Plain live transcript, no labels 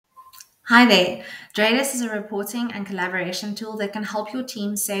Hi there. Dradis is a reporting and collaboration tool that can help your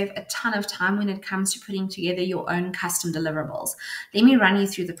team save a ton of time when it comes to putting together your own custom deliverables. Let me run you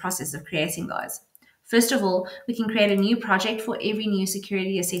through the process of creating those. First of all, we can create a new project for every new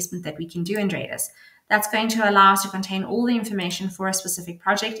security assessment that we can do in Dradis. That's going to allow us to contain all the information for a specific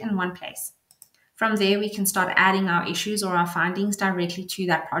project in one place. From there, we can start adding our issues or our findings directly to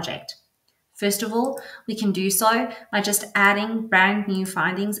that project. First of all, we can do so by just adding brand new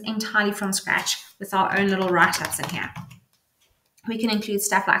findings entirely from scratch with our own little write-ups in here. We can include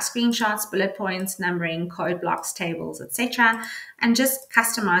stuff like screenshots, bullet points, numbering, code blocks, tables, etc., and just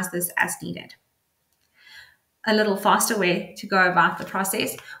customize this as needed. A little faster way to go about the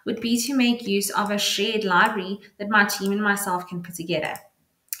process would be to make use of a shared library that my team and myself can put together.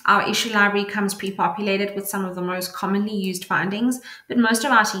 Our issue library comes pre-populated with some of the most commonly used findings, but most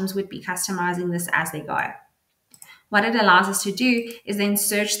of our teams would be customizing this as they go. What it allows us to do is then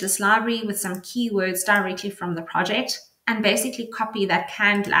search this library with some keywords directly from the project and basically copy that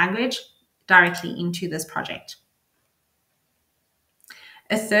canned language directly into this project.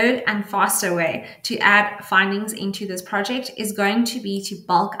 A third and faster way to add findings into this project is going to be to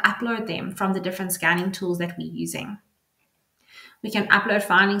bulk upload them from the different scanning tools that we're using. We can upload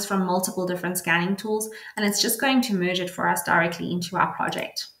findings from multiple different scanning tools, and it's just going to merge it for us directly into our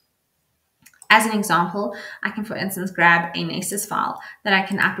project. As an example, I can, for instance, grab a Nessus file that I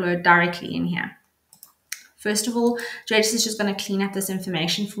can upload directly in here. First of all, Dradis is just going to clean up this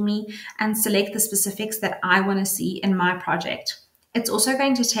information for me and select the specifics that I want to see in my project. It's also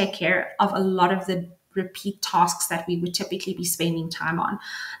going to take care of a lot of the repeat tasks that we would typically be spending time on,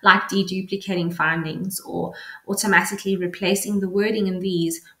 like deduplicating findings or automatically replacing the wording in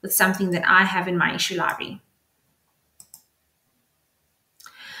these with something that I have in my issue library.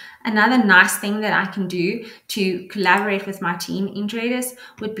 Another nice thing that I can do to collaborate with my team in Dradis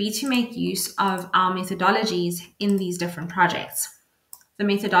would be to make use of our methodologies in these different projects. The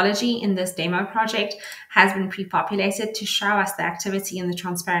methodology in this demo project has been pre-populated to show us the activity and the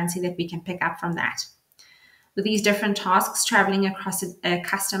transparency that we can pick up from that. With these different tasks traveling across a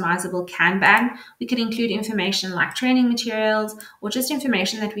customizable Kanban, we could include information like training materials or just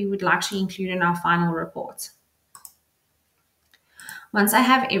information that we would like to include in our final report. Once I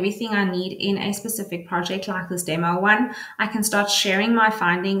have everything I need in a specific project like this demo one, I can start sharing my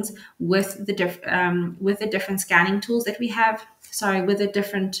findings with the different scanning tools that we have, with the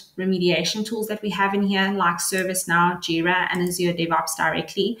different remediation tools that we have in here, like ServiceNow, Jira, and Azure DevOps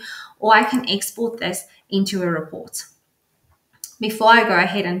directly, or I can export this into a report. Before I go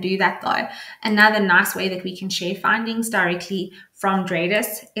ahead and do that though, another nice way that we can share findings directly from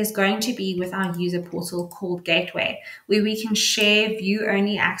Dradis is going to be with our user portal called Gateway, where we can share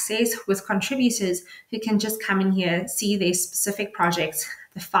view-only access with contributors who can just come in here, see their specific projects,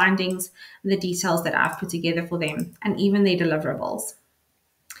 the findings, the details that I've put together for them, and even their deliverables.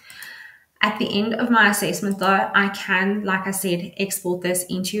 At the end of my assessment though, I can, like I said, export this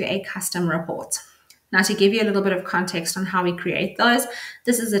into a custom report. Now, to give you a little bit of context on how we create those,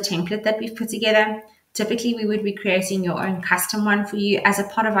 this is a template that we've put together. Typically, we would be creating your own custom one for you as a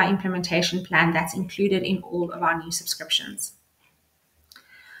part of our implementation plan that's included in all of our new subscriptions.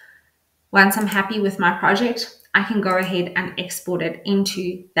 Once I'm happy with my project, I can go ahead and export it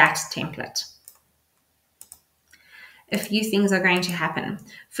into that template. A few things are going to happen.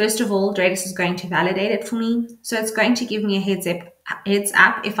 First of all, Dradis is going to validate it for me. So it's going to give me a heads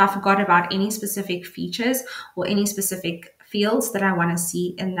up if I forgot about any specific features or any specific fields that I want to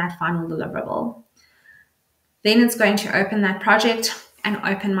see in that final deliverable. Then it's going to open that project and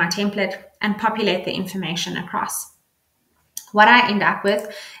open my template and populate the information across. What I end up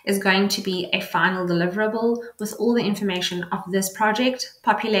with is going to be a final deliverable with all the information of this project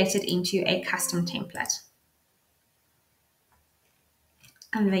populated into a custom template.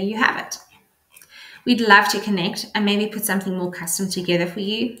 And there you have it. We'd love to connect and maybe put something more custom together for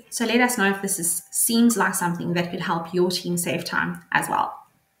you. So let us know if this seems like something that could help your team save time as well.